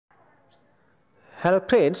Hello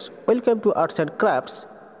friends, welcome to Arts and Crafts.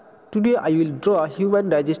 Today I will draw a human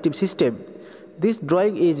digestive system. This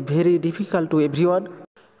drawing is very difficult to everyone.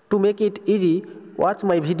 To make it easy, watch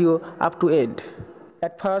my video up to end.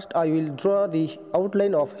 At first I will draw the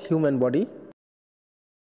outline of human body.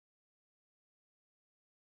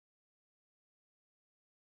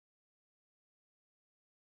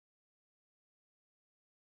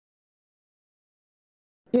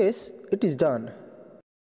 Yes, it is done.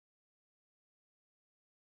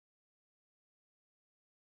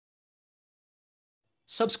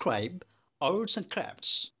 Subscribe Arts and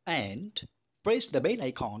Crafts and press the bell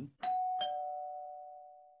icon.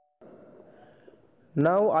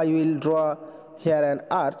 Now I will draw here an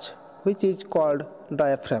arch which is called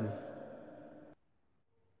diaphragm.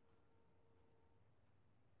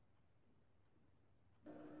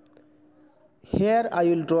 Here I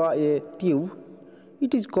will draw a tube.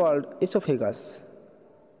 It is called esophagus.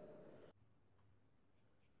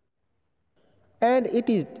 And it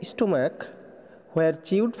is stomach where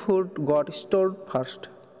chewed food got stored first.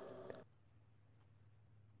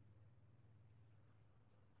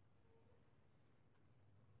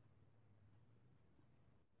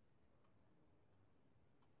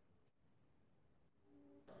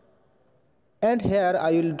 And here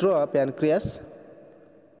I will draw pancreas.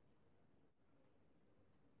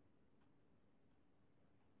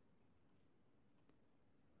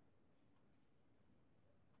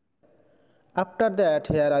 After that,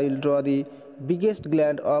 here I will draw the biggest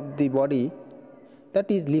gland of the body,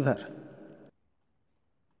 that is liver.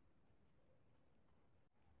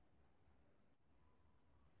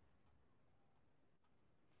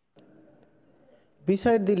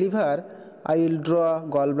 Beside the liver, I will draw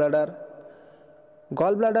gallbladder.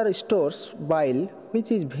 Gallbladder stores bile,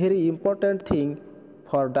 which is very important thing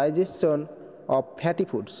for digestion of fatty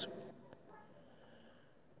foods.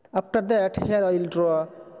 After that, here I will draw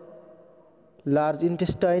large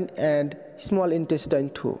intestine and small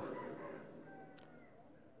intestine too.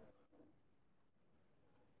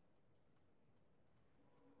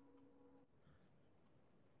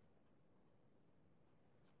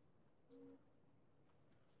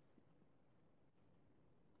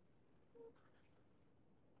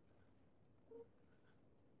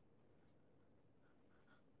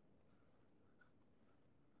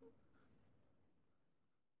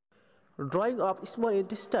 Drawing of small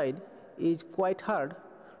intestine is quite hard.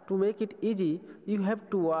 To make it easy, you have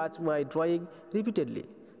to watch my drawing repeatedly.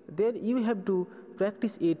 Then you have to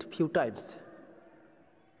practice it few times.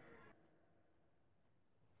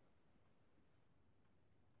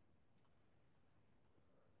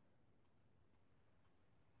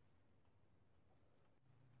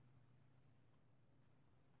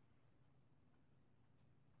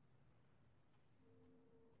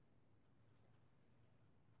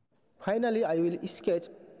 Finally, I will sketch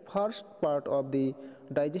first part of the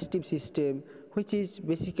digestive system, which is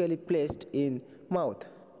basically placed in mouth.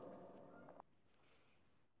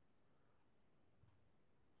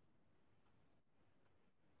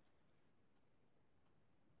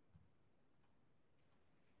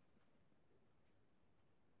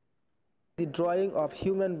 The drawing of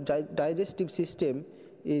human digestive system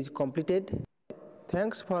is completed.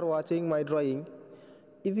 Thanks for watching my drawing.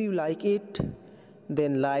 If you like it,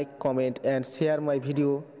 then like, comment and share my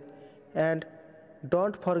video, and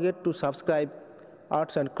don't forget to subscribe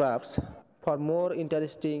Arts and Crafts for more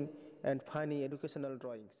interesting and funny educational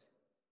drawings.